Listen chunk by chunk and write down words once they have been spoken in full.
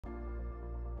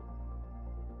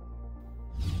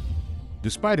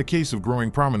Despite a case of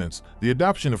growing prominence, the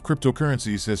adoption of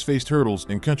cryptocurrencies has faced hurdles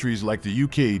in countries like the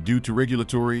UK due to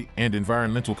regulatory and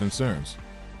environmental concerns.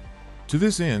 To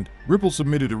this end, Ripple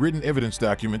submitted a written evidence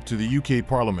document to the UK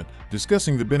Parliament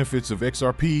discussing the benefits of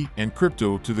XRP and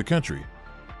crypto to the country.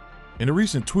 In a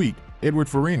recent tweet, Edward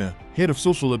Farina, head of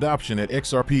social adoption at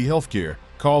XRP Healthcare,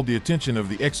 called the attention of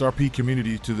the XRP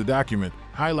community to the document,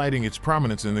 highlighting its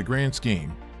prominence in the grand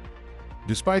scheme.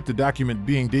 Despite the document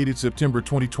being dated September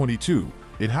 2022,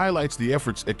 it highlights the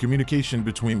efforts at communication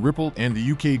between Ripple and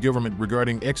the UK government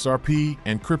regarding XRP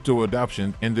and crypto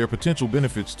adoption and their potential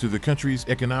benefits to the country's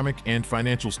economic and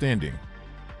financial standing.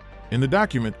 In the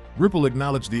document, Ripple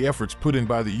acknowledged the efforts put in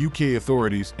by the UK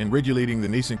authorities in regulating the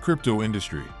nascent crypto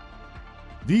industry.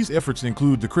 These efforts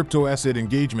include the Crypto Asset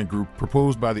Engagement Group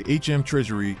proposed by the HM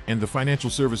Treasury and the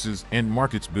Financial Services and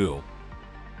Markets Bill.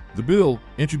 The bill,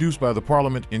 introduced by the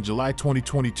Parliament in July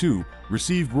 2022,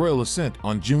 received royal assent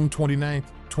on June 29,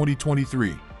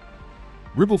 2023.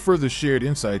 Ripple further shared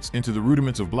insights into the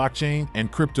rudiments of blockchain and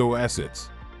crypto assets.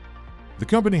 The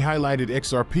company highlighted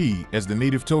XRP as the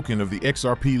native token of the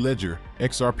XRP ledger,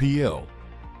 XRPL.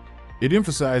 It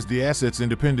emphasized the asset's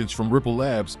independence from Ripple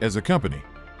Labs as a company.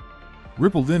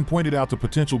 Ripple then pointed out the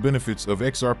potential benefits of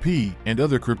XRP and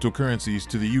other cryptocurrencies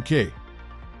to the UK.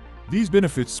 These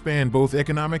benefits span both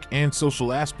economic and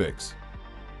social aspects.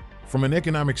 From an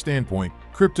economic standpoint,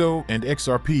 crypto and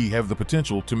XRP have the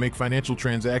potential to make financial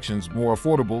transactions more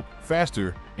affordable,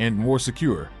 faster, and more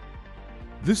secure.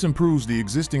 This improves the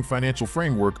existing financial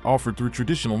framework offered through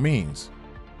traditional means.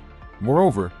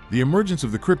 Moreover, the emergence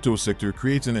of the crypto sector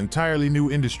creates an entirely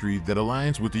new industry that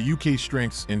aligns with the UK's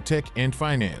strengths in tech and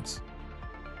finance.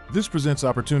 This presents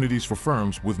opportunities for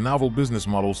firms with novel business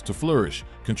models to flourish,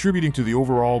 contributing to the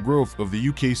overall growth of the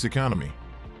UK's economy.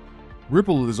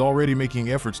 Ripple is already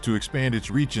making efforts to expand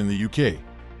its reach in the UK.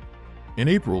 In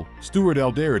April, Stuart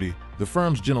LBRY, the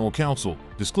firm's general counsel,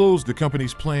 disclosed the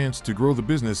company's plans to grow the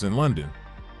business in London.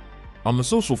 On the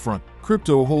social front,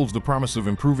 crypto holds the promise of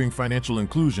improving financial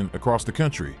inclusion across the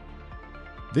country.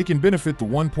 They can benefit the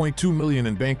 1.2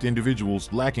 million unbanked individuals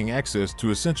lacking access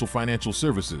to essential financial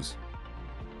services.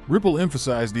 Ripple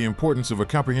emphasized the importance of a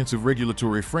comprehensive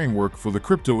regulatory framework for the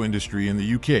crypto industry in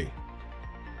the UK.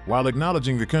 While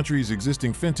acknowledging the country's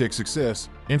existing fintech success,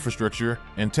 infrastructure,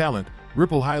 and talent,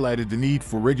 Ripple highlighted the need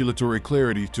for regulatory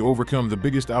clarity to overcome the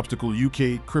biggest obstacle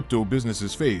UK crypto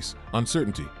businesses face: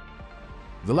 uncertainty.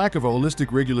 The lack of a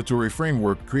holistic regulatory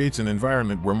framework creates an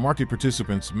environment where market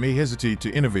participants may hesitate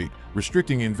to innovate,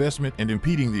 restricting investment and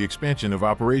impeding the expansion of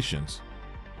operations.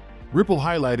 Ripple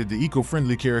highlighted the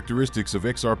eco-friendly characteristics of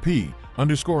XRP,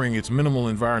 underscoring its minimal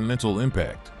environmental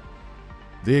impact.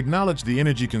 They acknowledged the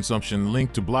energy consumption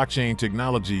linked to blockchain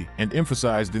technology and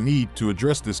emphasized the need to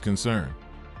address this concern.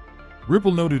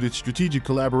 Ripple noted its strategic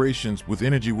collaborations with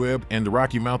EnergyWeb and the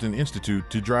Rocky Mountain Institute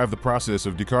to drive the process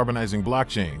of decarbonizing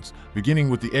blockchains, beginning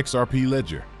with the XRP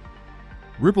ledger.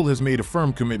 Ripple has made a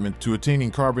firm commitment to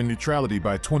attaining carbon neutrality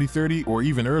by 2030 or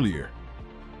even earlier.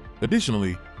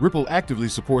 Additionally, Ripple actively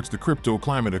supports the Crypto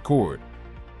Climate Accord.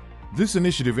 This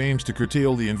initiative aims to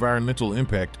curtail the environmental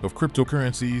impact of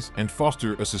cryptocurrencies and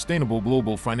foster a sustainable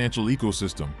global financial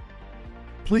ecosystem.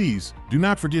 Please do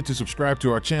not forget to subscribe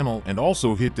to our channel and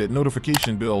also hit that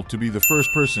notification bell to be the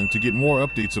first person to get more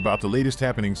updates about the latest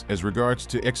happenings as regards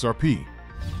to XRP.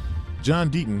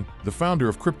 John Deaton, the founder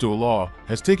of Crypto Law,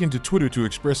 has taken to Twitter to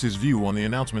express his view on the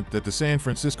announcement that the San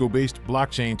Francisco-based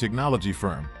blockchain technology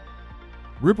firm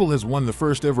Ripple has won the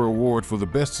first ever award for the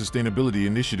Best Sustainability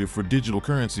Initiative for Digital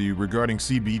Currency regarding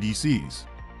CBDCs.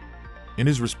 In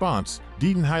his response,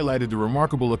 Deaton highlighted the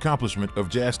remarkable accomplishment of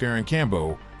Jaskaran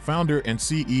Kambo, founder and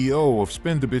CEO of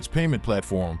SpendTheBits payment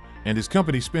platform, and his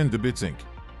company SpendTheBits Inc.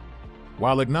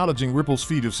 While acknowledging Ripple's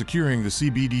feat of securing the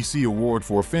CBDC award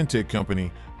for a fintech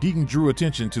company, Deaton drew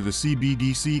attention to the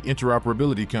CBDC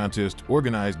interoperability contest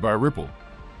organized by Ripple.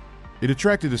 It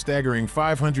attracted a staggering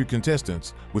 500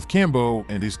 contestants, with Kambo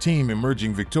and his team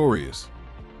emerging victorious.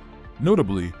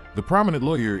 Notably, the prominent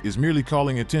lawyer is merely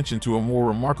calling attention to a more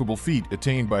remarkable feat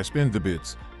attained by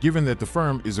SpendTheBits, given that the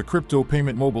firm is a crypto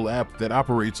payment mobile app that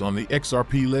operates on the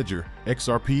XRP ledger,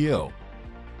 XRPL.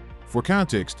 For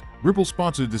context, Ripple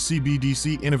sponsored the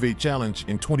CBDC Innovate Challenge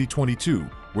in 2022,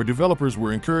 where developers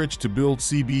were encouraged to build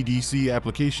CBDC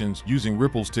applications using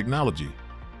Ripple's technology.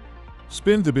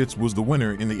 SpendTheBits was the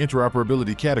winner in the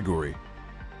interoperability category.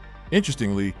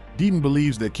 Interestingly, Deaton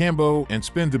believes that Kambo and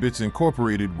SpendTheBits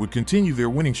Incorporated would continue their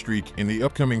winning streak in the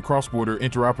upcoming cross-border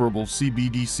interoperable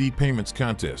CBDC payments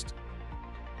contest.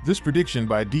 This prediction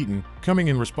by Deaton, coming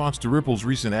in response to Ripple's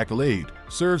recent accolade,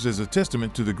 serves as a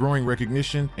testament to the growing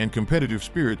recognition and competitive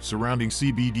spirit surrounding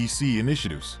CBDC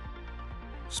initiatives.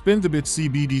 SpendTheBits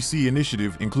CBDC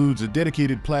initiative includes a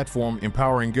dedicated platform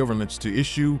empowering governments to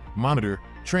issue, monitor,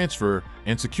 transfer,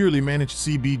 and securely manage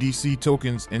CBDC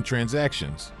tokens and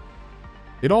transactions.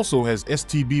 It also has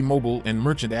STB mobile and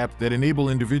merchant apps that enable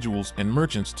individuals and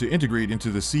merchants to integrate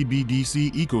into the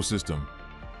CBDC ecosystem.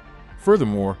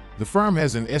 Furthermore, the firm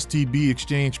has an STB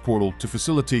exchange portal to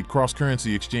facilitate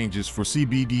cross-currency exchanges for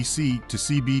CBDC to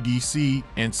CBDC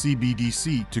and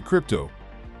CBDC to crypto.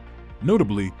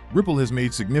 Notably, Ripple has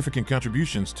made significant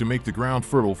contributions to make the ground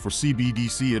fertile for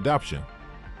CBDC adoption.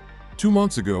 2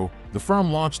 months ago, the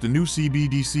firm launched a new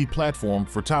CBDC platform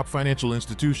for top financial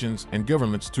institutions and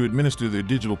governments to administer their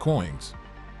digital coins.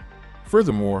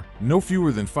 Furthermore, no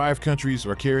fewer than 5 countries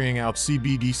are carrying out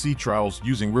CBDC trials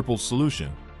using Ripple's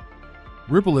solution.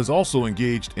 Ripple has also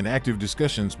engaged in active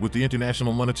discussions with the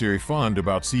International Monetary Fund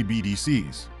about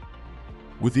CBDCs.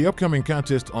 With the upcoming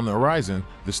contest on the horizon,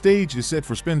 the stage is set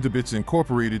for SpendTheBits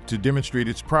Incorporated to demonstrate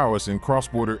its prowess in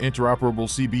cross-border interoperable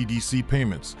CBDC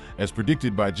payments, as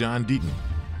predicted by John Deaton.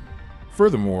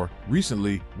 Furthermore,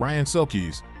 recently, Ryan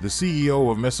Selkis, the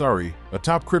CEO of Messari, a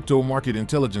top crypto market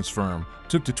intelligence firm,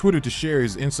 took to Twitter to share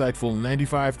his insightful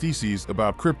 95 theses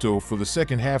about crypto for the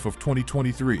second half of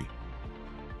 2023.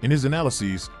 In his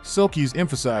analyses, Selkis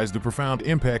emphasized the profound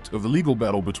impact of the legal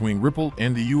battle between Ripple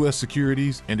and the U.S.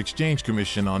 Securities and Exchange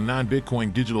Commission on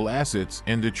non-Bitcoin digital assets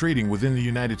and their trading within the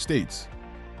United States.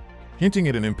 Hinting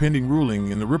at an impending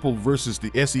ruling in the Ripple versus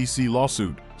the SEC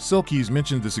lawsuit, Selkis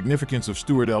mentioned the significance of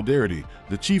Stuart LBRY,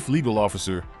 the Chief Legal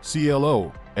Officer,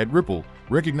 CLO, at Ripple,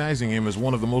 recognizing him as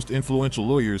one of the most influential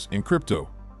lawyers in crypto.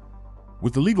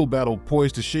 With the legal battle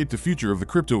poised to shape the future of the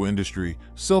crypto industry,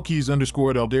 Selkis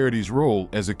underscored LBRY's role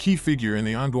as a key figure in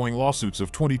the ongoing lawsuits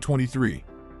of 2023.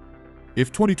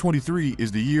 If 2023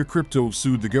 is the year crypto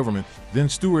sued the government, then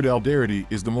Stuart LBRY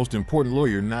is the most important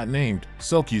lawyer not named,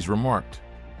 Selkis remarked.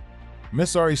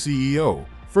 Messari CEO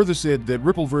further said that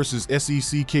Ripple versus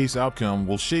SEC case outcome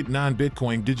will shape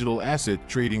non-Bitcoin digital asset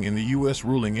trading in the U.S.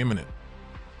 ruling imminent.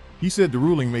 He said the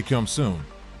ruling may come soon.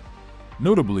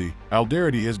 Notably,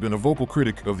 LBRY has been a vocal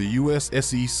critic of the U.S.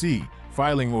 SEC,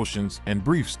 filing motions and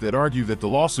briefs that argue that the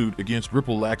lawsuit against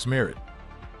Ripple lacks merit.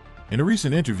 In a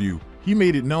recent interview, he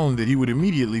made it known that he would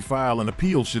immediately file an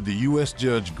appeal should the U.S.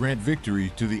 judge grant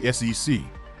victory to the SEC.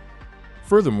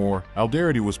 Furthermore,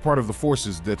 LBRY was part of the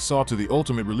forces that saw to the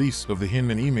ultimate release of the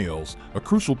Hinman emails, a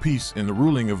crucial piece in the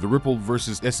ruling of the Ripple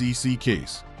versus SEC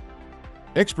case.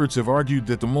 Experts have argued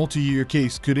that the multi-year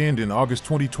case could end in August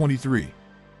 2023.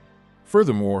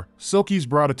 Furthermore, Selkis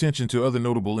brought attention to other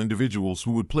notable individuals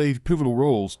who would play pivotal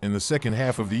roles in the second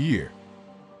half of the year.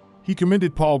 He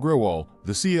commended Paul Grewal,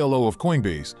 the CLO of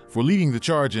Coinbase, for leading the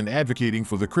charge and advocating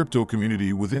for the crypto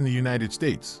community within the United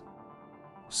States.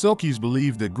 Selkis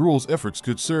believed that Grewal's efforts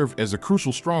could serve as a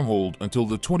crucial stronghold until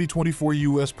the 2024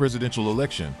 U.S. presidential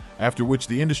election, after which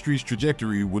the industry's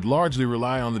trajectory would largely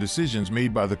rely on the decisions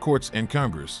made by the courts and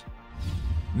Congress.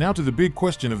 Now to the big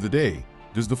question of the day.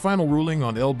 Does the final ruling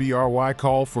on LBRY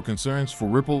call for concerns for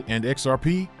Ripple and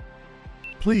XRP?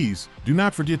 Please, do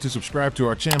not forget to subscribe to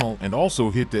our channel and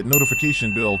also hit that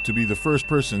notification bell to be the first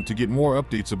person to get more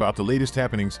updates about the latest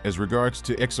happenings as regards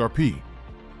to XRP.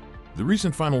 The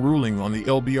recent final ruling on the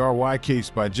LBRY case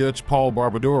by Judge Paul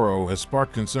Barbadoro has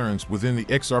sparked concerns within the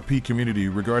XRP community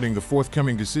regarding the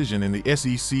forthcoming decision in the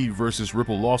SEC versus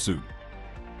Ripple lawsuit.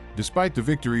 Despite the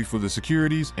victory for the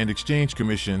Securities and Exchange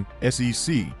Commission,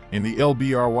 SEC, in the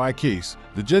LBRY case,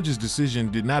 the judge's decision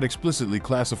did not explicitly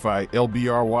classify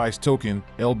LBRY's token,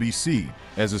 LBC,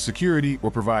 as a security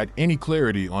or provide any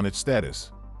clarity on its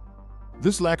status.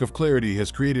 This lack of clarity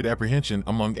has created apprehension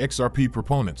among XRP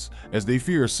proponents, as they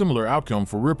fear a similar outcome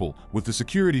for Ripple, with the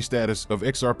security status of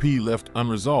XRP left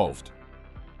unresolved.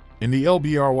 In the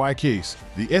LBRY case,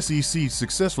 the SEC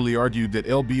successfully argued that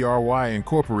LBRY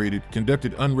Incorporated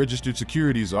conducted unregistered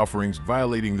securities offerings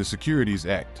violating the Securities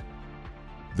Act.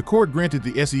 The court granted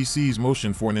the SEC's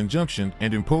motion for an injunction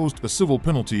and imposed a civil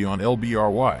penalty on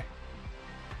LBRY.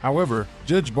 However,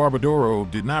 Judge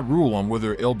Barbadoro did not rule on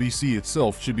whether LBC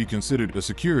itself should be considered a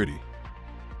security.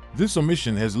 This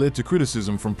omission has led to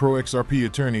criticism from pro-XRP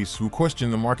attorneys who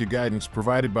question the market guidance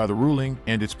provided by the ruling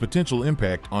and its potential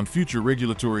impact on future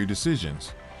regulatory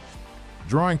decisions.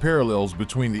 Drawing parallels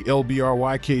between the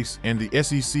LBRY case and the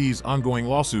SEC's ongoing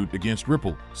lawsuit against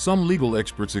Ripple, some legal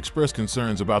experts express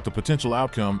concerns about the potential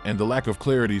outcome and the lack of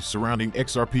clarity surrounding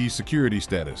XRP's security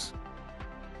status.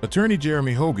 Attorney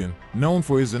Jeremy Hogan, known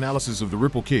for his analysis of the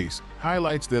Ripple case,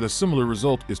 highlights that a similar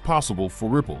result is possible for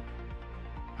Ripple.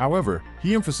 However,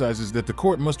 he emphasizes that the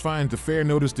court must find the fair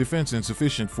notice defense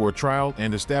insufficient for a trial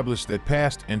and establish that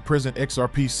past and present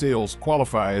XRP sales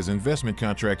qualify as investment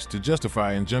contracts to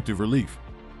justify injunctive relief.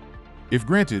 If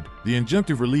granted, the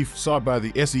injunctive relief sought by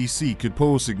the SEC could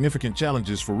pose significant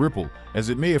challenges for Ripple, as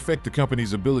it may affect the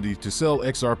company's ability to sell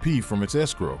XRP from its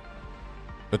escrow.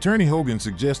 Attorney Hogan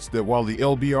suggests that while the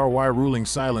LBRY ruling's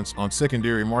silence on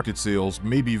secondary market sales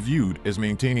may be viewed as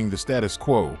maintaining the status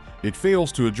quo, it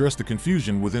fails to address the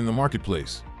confusion within the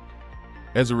marketplace.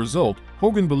 As a result,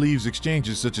 Hogan believes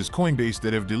exchanges such as Coinbase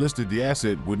that have delisted the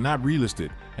asset would not relist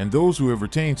it, and those who have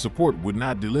retained support would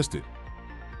not delist it.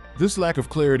 This lack of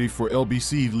clarity for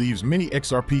LBC leaves many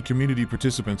XRP community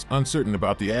participants uncertain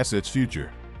about the asset's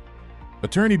future.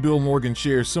 Attorney Bill Morgan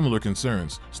shares similar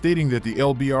concerns, stating that the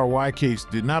LBRY case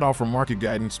did not offer market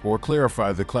guidance or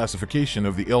clarify the classification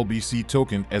of the LBC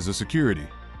token as a security.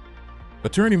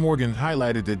 Attorney Morgan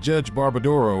highlighted that Judge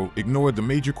Barbadoro ignored the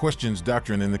major questions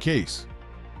doctrine in the case.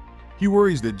 He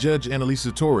worries that Judge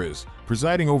Annalisa Torres,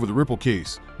 presiding over the Ripple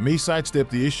case, may sidestep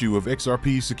the issue of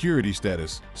XRP's security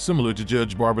status, similar to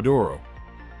Judge Barbadoro.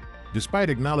 Despite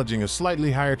acknowledging a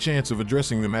slightly higher chance of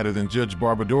addressing the matter than Judge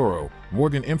Barbadoro,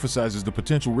 Morgan emphasizes the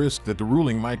potential risk that the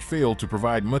ruling might fail to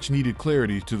provide much-needed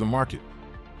clarity to the market.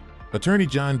 Attorney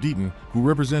John Deaton, who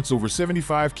represents over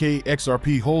 75,000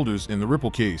 XRP holders in the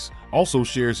Ripple case, also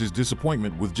shares his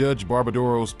disappointment with Judge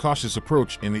Barbadoro's cautious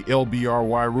approach in the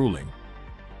LBRY ruling.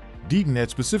 Deaton had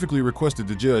specifically requested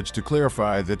the judge to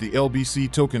clarify that the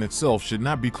LBC token itself should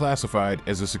not be classified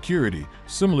as a security,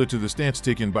 similar to the stance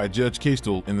taken by Judge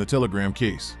Castile in the Telegram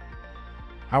case.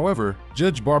 However,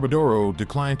 Judge Barbadoro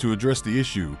declined to address the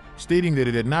issue, stating that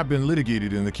it had not been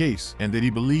litigated in the case and that he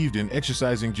believed in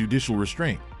exercising judicial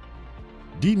restraint.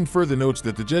 Deaton further notes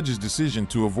that the judge's decision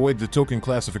to avoid the token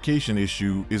classification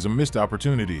issue is a missed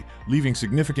opportunity, leaving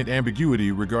significant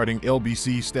ambiguity regarding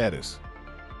LBC status.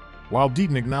 While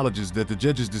Deaton acknowledges that the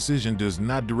judge's decision does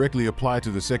not directly apply to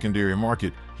the secondary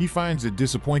market, he finds it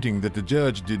disappointing that the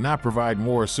judge did not provide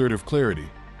more assertive clarity.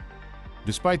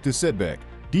 Despite this setback,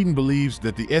 Deaton believes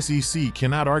that the SEC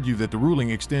cannot argue that the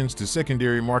ruling extends to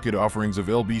secondary market offerings of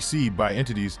LBC by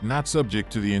entities not subject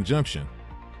to the injunction.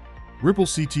 Ripple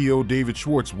CTO David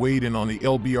Schwartz weighed in on the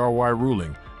LBRY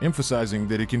ruling, emphasizing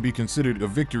that it can be considered a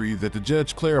victory that the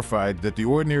judge clarified that the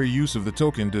ordinary use of the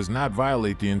token does not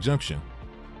violate the injunction.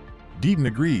 Deaton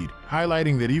agreed,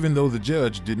 highlighting that even though the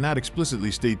judge did not explicitly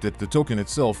state that the token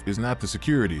itself is not the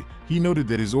security, he noted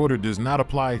that his order does not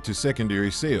apply to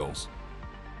secondary sales.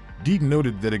 Deaton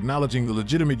noted that acknowledging the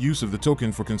legitimate use of the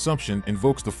token for consumption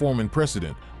invokes the Foreman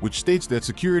precedent, which states that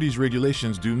securities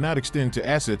regulations do not extend to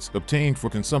assets obtained for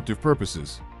consumptive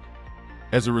purposes.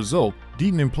 As a result,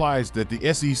 Deaton implies that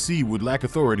the SEC would lack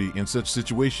authority in such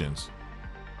situations.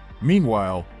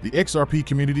 Meanwhile, the XRP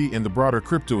community and the broader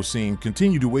crypto scene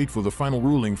continue to wait for the final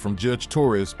ruling from Judge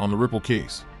Torres on the Ripple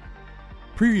case.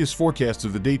 Previous forecasts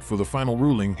of the date for the final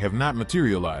ruling have not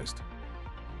materialized.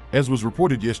 As was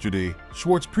reported yesterday,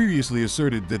 Schwartz previously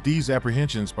asserted that these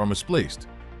apprehensions are misplaced.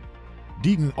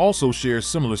 Deaton also shares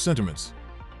similar sentiments.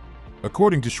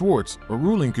 According to Schwartz, a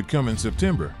ruling could come in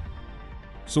September.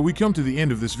 So we come to the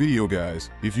end of this video,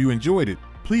 guys. If you enjoyed it,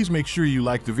 please make sure you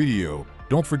like the video.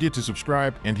 Don't forget to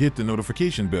subscribe and hit the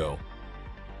notification bell.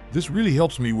 This really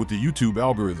helps me with the YouTube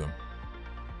algorithm.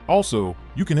 Also,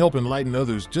 you can help enlighten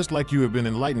others just like you have been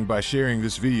enlightened by sharing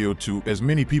this video to as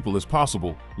many people as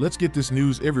possible. Let's get this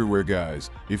news everywhere, guys.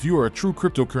 If you are a true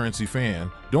cryptocurrency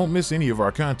fan, don't miss any of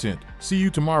our content. See you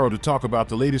tomorrow to talk about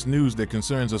the latest news that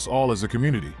concerns us all as a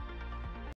community.